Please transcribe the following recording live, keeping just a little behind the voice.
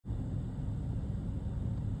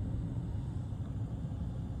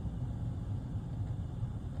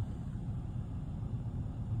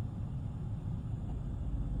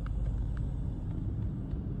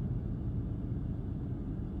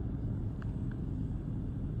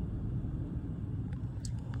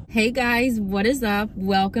Hey guys, what is up?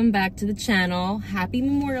 Welcome back to the channel. Happy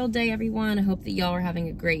Memorial Day, everyone. I hope that y'all are having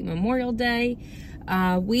a great Memorial Day.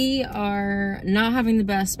 We are not having the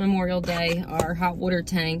best Memorial Day. Our hot water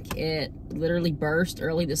tank, it literally burst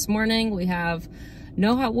early this morning. We have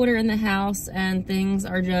no hot water in the house and things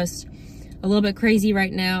are just a little bit crazy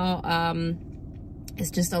right now.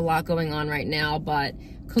 It's just a lot going on right now, but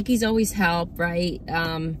cookies always help, right?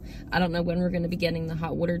 I don't know when we're going to be getting the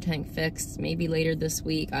hot water tank fixed. Maybe later this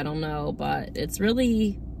week. I don't know, but it's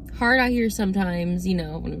really hard out here sometimes, you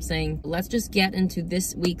know what I'm saying. Let's just get into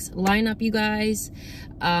this week's lineup, you guys.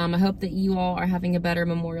 I hope that you all are having a better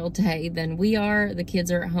Memorial Day than we are. The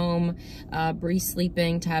kids are at home. Bree's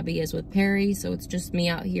sleeping. Tabby is with Perry, so it's just me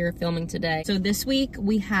out here filming today. So this week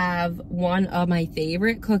we have one of my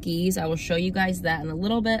favorite cookies. I will show you guys that in a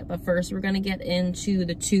little bit, but first we're going to get into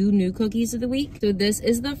the two new cookies of the week. So this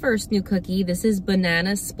is the first new cookie. This is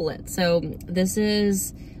banana split. So this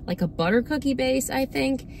is like a butter cookie base, I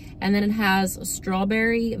think, and then it has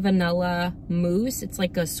strawberry vanilla mousse. It's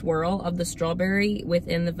like a swirl of the strawberry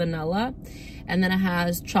within the vanilla, and then it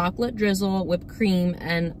has chocolate drizzle, whipped cream,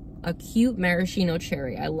 and a cute maraschino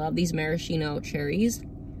cherry. I love these maraschino cherries.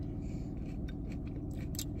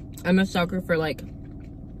 I'm a sucker for like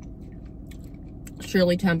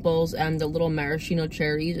Shirley Temples and the little maraschino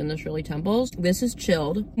cherries in the Shirley Temples. This is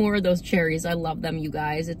chilled. More of those cherries. I love them, you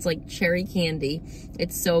guys. It's like cherry candy.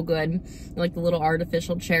 It's so good. I like the little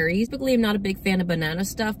artificial cherries. Typically, I'm not a big fan of banana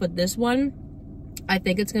stuff, but this one, I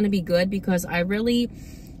think it's going to be good because I really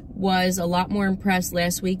was a lot more impressed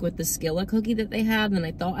last week with the skillet cookie that they had than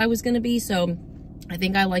I thought I was going to be. So I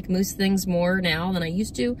think I like mousse things more now than I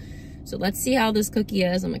used to. So let's see how this cookie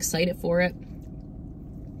is. I'm excited for it.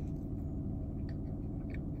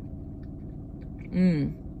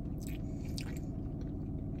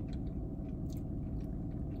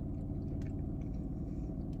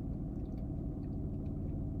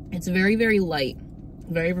 It's very, very light,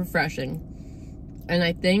 very refreshing. And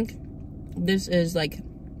I think this is like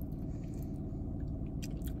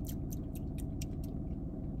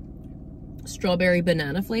strawberry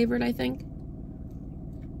banana flavored, I think.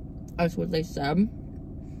 That's what they said.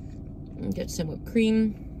 And get some whipped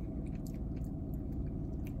cream.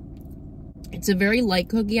 It's a very light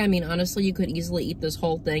cookie. I mean, honestly, you could easily eat this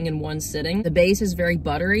whole thing in one sitting. The base is very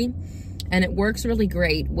buttery, and it works really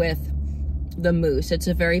great with the mousse. It's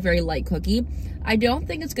a very, very light cookie. I don't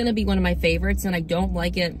think it's going to be one of my favorites, and I don't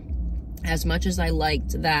like it as much as I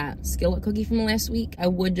liked that skillet cookie from last week. I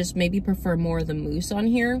would just maybe prefer more of the mousse on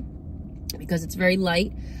here because it's very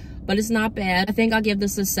light, but it's not bad. I think I'll give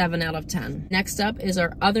this a 7 out of 10. Next up is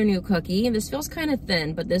our other new cookie. This feels kind of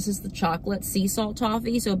thin, but this is the chocolate sea salt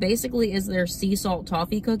toffee. So basically is their sea salt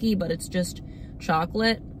toffee cookie, but it's just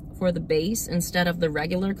chocolate for the base instead of the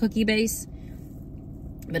regular cookie base.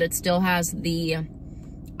 But it still has the,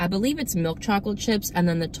 I believe it's milk chocolate chips and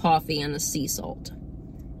then the toffee and the sea salt.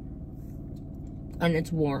 And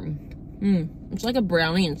it's warm. It's like a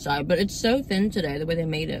brownie inside, but it's so thin today, the way they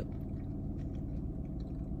made it.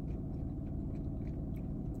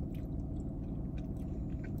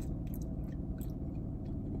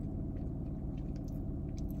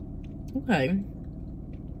 Okay,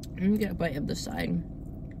 let me get a bite of the side.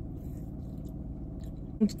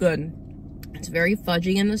 It's good. It's very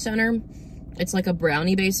fudgy in the center. It's like a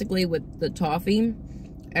brownie basically with the toffee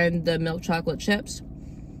and the milk chocolate chips.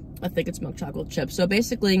 I think it's milk chocolate chips. So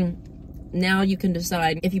basically, now you can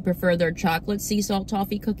decide if you prefer their chocolate sea salt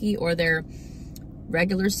toffee cookie or their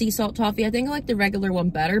regular sea salt toffee. I think I like the regular one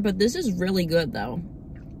better, but this is really good though,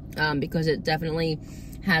 because it definitely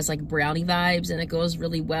has like brownie vibes and it goes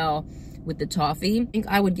really well with the toffee. I think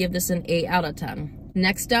I would give this an 8 out of 10.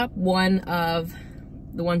 Next up, one of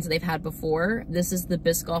the ones that they've had before. This is the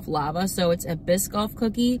Biscoff Lava. So it's a Biscoff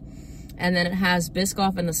cookie, and then it has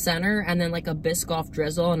Biscoff in the center, and then like a Biscoff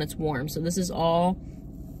drizzle, and it's warm. So this is all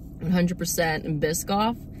 100%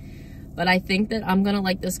 Biscoff. But I think that I'm gonna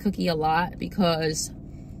like this cookie a lot because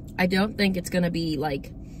I don't think it's gonna be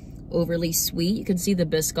like overly sweet. You can see the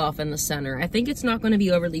Biscoff in the center. I think it's not gonna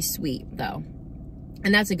be overly sweet though.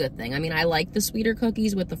 And that's a good thing. I mean, I like the sweeter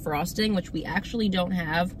cookies with the frosting, which we actually don't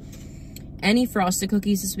have any frosted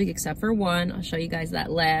cookies this week except for one. I'll show you guys that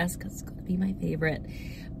last because it's gonna be my favorite.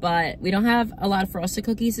 But we don't have a lot of frosted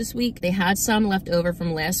cookies this week. They had some left over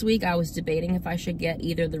from last week. I was debating if I should get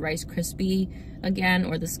either the Rice Krispie again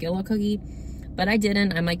or the skillet cookie, but I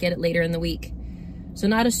didn't. I might get it later in the week. So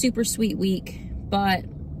not a super sweet week, but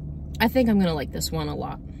I think I'm gonna like this one a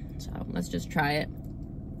lot. So let's just try it.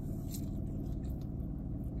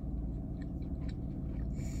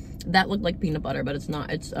 That looked like peanut butter, but it's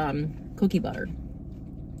not. It's cookie butter.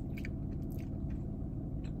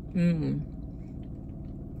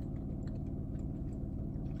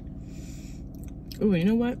 Oh, you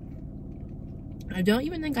know what? I don't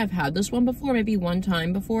even think I've had this one before, maybe one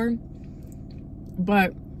time before.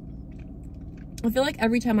 But I feel like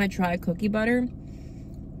every time I try cookie butter,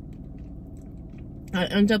 I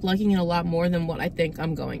end up liking it a lot more than what I think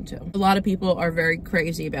I'm going to. A lot of people are very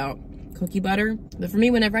crazy about cookie butter, but for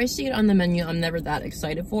me, whenever I see it on the menu, I'm never that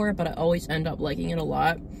excited for it, but I always end up liking it a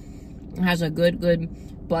lot. It has a good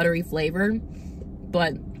buttery flavor,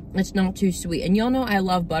 but it's not too sweet. And y'all know I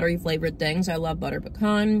love buttery flavored things. I love butter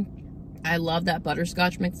pecan. I love that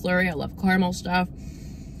butterscotch McFlurry. I love caramel stuff.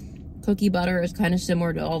 Cookie butter is kind of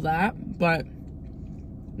similar to all that, but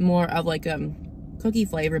more of like a cookie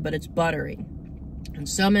flavor, but it's buttery. And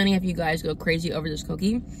so many of you guys go crazy over this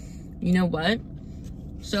cookie. You know what?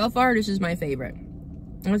 So far, this is my favorite.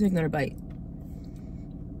 I'm gonna take another bite.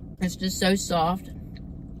 It's just so soft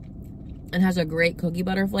and has a great cookie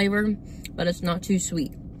butter flavor, but it's not too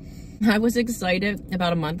sweet. I was excited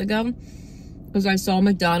about a month ago because I saw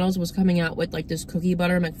McDonald's was coming out with like this cookie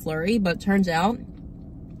butter McFlurry, but turns out,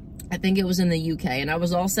 I think it was in the UK, and I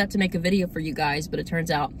was all set to make a video for you guys, but it turns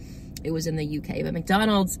out it was in the UK. But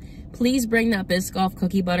McDonald's, please bring that Biscoff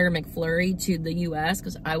cookie butter McFlurry to the US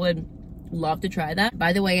because I would love to try that.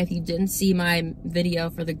 By the way, if you didn't see my video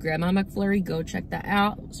for the Grandma McFlurry, go check that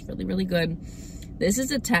out. It was really good. This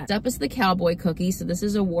is a test. Up is the Cowboy cookie. So this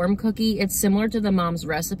is a warm cookie. It's similar to the mom's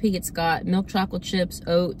recipe. It's got milk chocolate chips,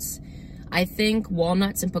 oats, I think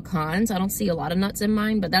walnuts and pecans. I don't see a lot of nuts in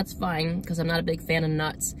mine, but that's fine because I'm not a big fan of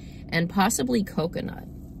nuts. And possibly coconut.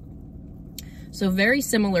 So very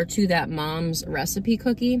similar to that mom's recipe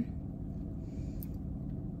cookie.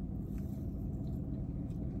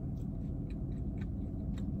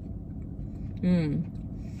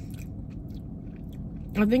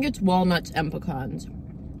 I think it's walnuts and pecans.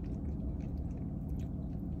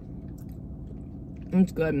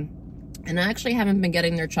 It's good. And I actually haven't been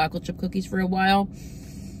getting their chocolate chip cookies for a while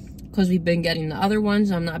because we've been getting the other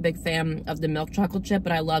ones. I'm not a big fan of the milk chocolate chip,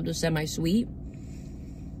 but I love the semi-sweet.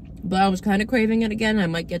 But I was kind of craving it again. I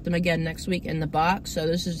might get them again next week in the box. So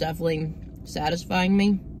this is definitely satisfying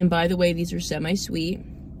me. And by the way, these are semi-sweet.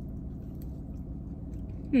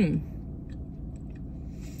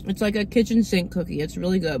 It's like a kitchen sink cookie. It's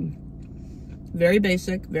really good. Very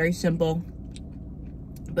basic, very simple.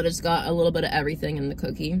 But it's got a little bit of everything in the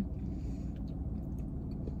cookie.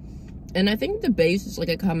 And I think the base is like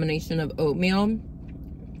a combination of oatmeal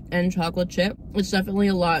and chocolate chip. It's definitely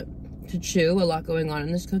a lot to chew, a lot going on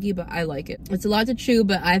in this cookie, but I like it. It's a lot to chew,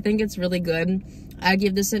 but I think it's really good. I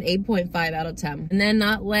give this an 8.5 out of 10. And then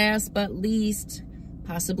not last but least,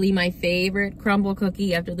 possibly my favorite Crumbl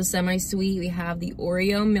cookie after the semi-sweet, we have the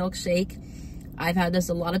Oreo milkshake. I've had this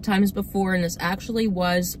a lot of times before, and this actually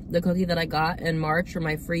was the cookie that I got in March for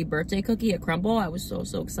my free birthday cookie at Crumbl. I was so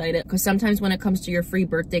excited because sometimes when it comes to your free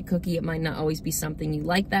birthday cookie, it might not always be something you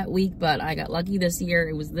like that week, but I got lucky this year.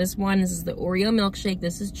 It was this one. This is the Oreo milkshake.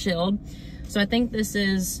 This is chilled. So I think this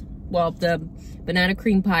is, well, the banana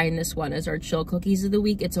cream pie in this one is our chill cookies of the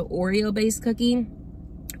week. It's an Oreo based cookie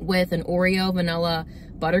with an Oreo vanilla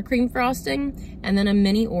buttercream frosting and then a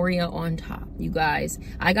mini Oreo on top. You guys,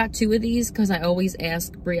 I got 2 of these because I always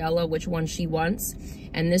ask Briella which one she wants,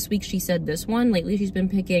 and this week she said this one. Lately she's been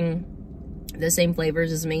picking the same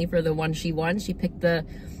flavors as me for the one she wants. She picked the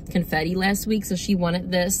confetti last week, so she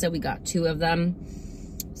wanted this, so we got 2 of them.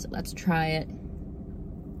 So let's try it.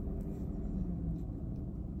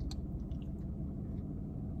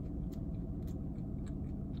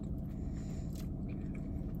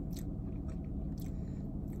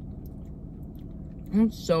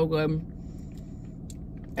 It's so good.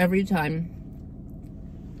 Every time.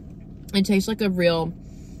 It tastes like a real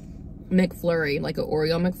McFlurry, like an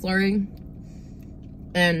Oreo McFlurry.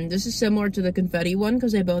 And this is similar to the confetti one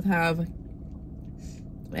because they both have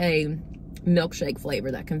a milkshake flavor,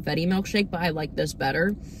 that confetti milkshake, but I like this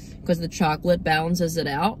better because the chocolate balances it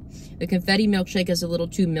out. The confetti milkshake is a little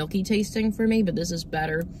too milky tasting for me, but this is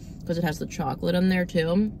better because it has the chocolate in there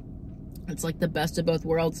too. It's like the best of both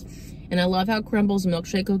worlds. And I love how Crumble's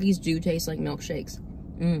milkshake cookies do taste like milkshakes.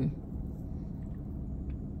 I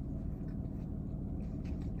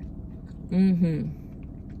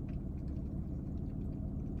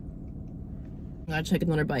gotta take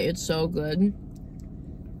another bite. It's so good.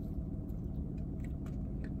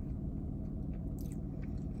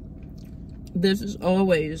 This is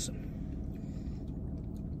always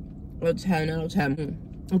a 10 out of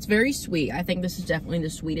 10. It's very sweet. I think this is definitely the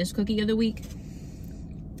sweetest cookie of the week.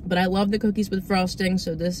 But I love the cookies with frosting,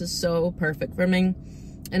 so this is so perfect for me.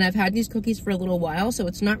 And I've had these cookies for a little while, so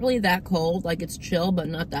it's not really that cold. Like, it's chill, but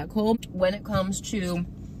not that cold. When it comes to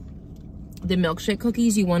the milkshake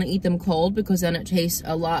cookies, you want to eat them cold because then it tastes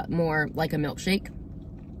a lot more like a milkshake.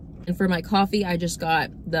 And for my coffee, I just got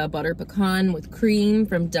the butter pecan with cream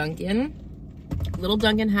from Dunkin'. Little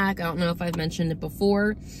Dunkin' hack, I don't know if I've mentioned it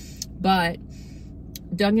before, but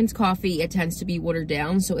Dunkin's coffee, it tends to be watered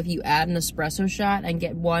down, so if you add an espresso shot and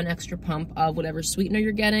get 1 extra pump of whatever sweetener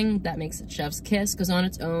you're getting, that makes it chef's kiss, because on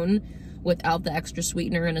its own, without the extra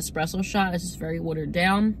sweetener and espresso shot, it's just very watered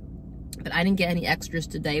down. But I didn't get any extras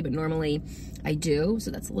today, but normally I do,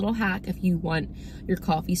 so that's a little hack if you want your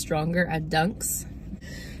coffee stronger at Dunk's.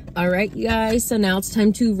 All right, you guys, so now it's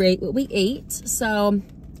time to rate what we ate. So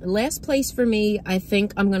last place for me, I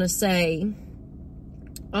think I'm gonna say,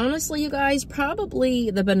 honestly, you guys,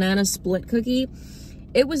 probably the banana split cookie.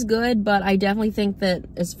 It was good, but I definitely think that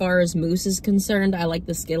as far as mousse is concerned, I like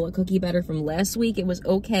the skillet cookie better from last week. It was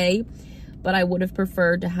okay, but I would have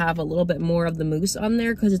preferred to have a little bit more of the mousse on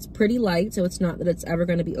there because it's pretty light, so it's not that it's ever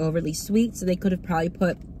going to be overly sweet, so they could have probably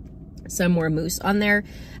put some more mousse on there.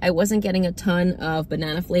 I wasn't getting a ton of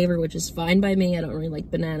banana flavor, which is fine by me. I don't really like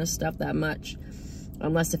banana stuff that much,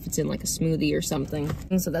 unless if it's in like a smoothie or something.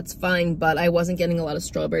 And so that's fine, but I wasn't getting a lot of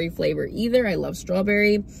strawberry flavor either. I love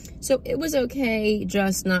strawberry. So it was okay,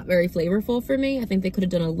 just not very flavorful for me. I think they could have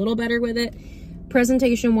done a little better with it.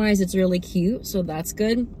 Presentation-wise, it's really cute, so that's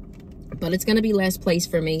good. But it's gonna be last place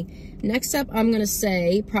for me. Next up, I'm gonna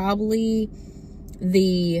say probably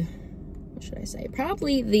the, what should I say?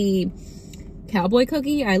 Probably the Cowboy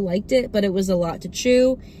cookie. I liked it, but it was a lot to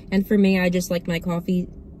chew. And for me, I just like my coffee.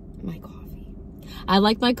 I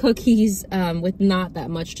like my cookies with not that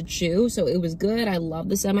much to chew, so it was good. I love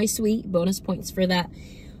the semi-sweet, bonus points for that.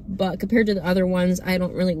 But compared to the other ones, I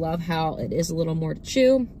don't really love how it is a little more to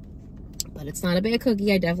chew. But it's not a bad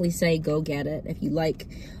cookie. I definitely say go get it if you like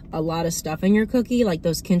a lot of stuff in your cookie, like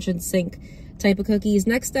those kitchen sink type of cookies.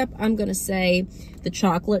 Next up, I'm gonna say the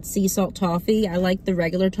chocolate sea salt toffee. I like the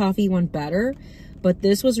regular toffee one better, but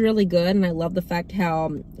this was really good, and I love the fact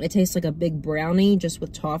how it tastes like a big brownie just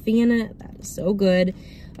with toffee in it. That is so good.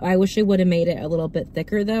 I wish they would have made it a little bit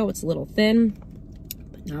thicker though. It's a little thin,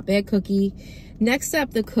 but not bad cookie. Next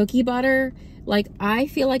up, the cookie butter. Like, I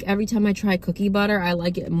feel like every time I try cookie butter, I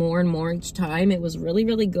like it more and more each time. It was really,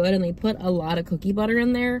 really good, and they put a lot of cookie butter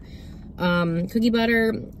in there. Cookie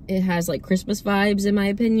butter, it has like Christmas vibes in my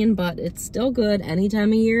opinion, but it's still good any time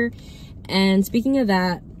of year. And speaking of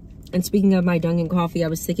that, and speaking of my Dunkin' coffee, I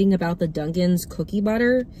was thinking about the Dunkin's cookie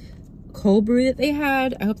butter cold brew that they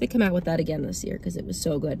had. I hope they come out with that again this year because it was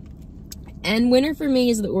so good. And winner for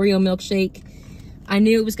me is the Oreo milkshake. I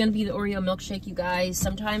knew it was going to be the Oreo milkshake, you guys.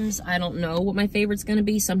 Sometimes I don't know what my favorite's going to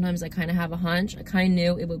be. Sometimes I kind of have a hunch. I kind of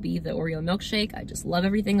knew it would be the Oreo milkshake. I just love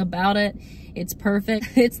everything about it. It's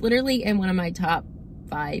perfect. It's literally in one of my top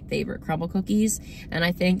 5 favorite Crumbl cookies. And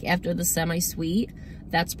I think after the semi-sweet,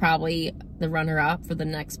 that's probably the runner-up for the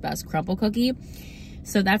next best Crumbl cookie.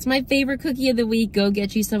 So that's my favorite cookie of the week. Go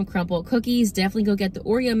get you some Crumbl cookies. Definitely go get the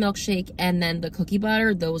Oreo milkshake and then the cookie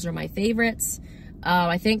butter. Those are my favorites.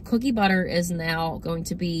 I think cookie butter is now going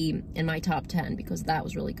to be in my top 10 because that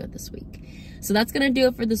was really good this week. So that's going to do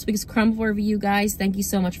it for this week's Crumbl review, guys. Thank you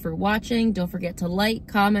so much for watching. Don't forget to like,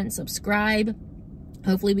 comment, subscribe.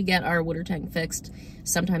 Hopefully we get our water tank fixed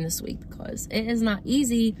sometime this week because it is not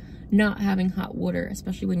easy not having hot water,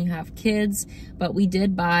 especially when you have kids. But we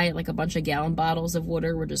did buy like a bunch of gallon bottles of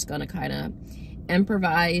water. We're just going to kind of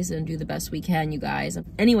improvise and do the best we can, you guys.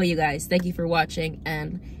 Anyway, you guys, thank you for watching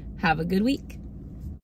and have a good week.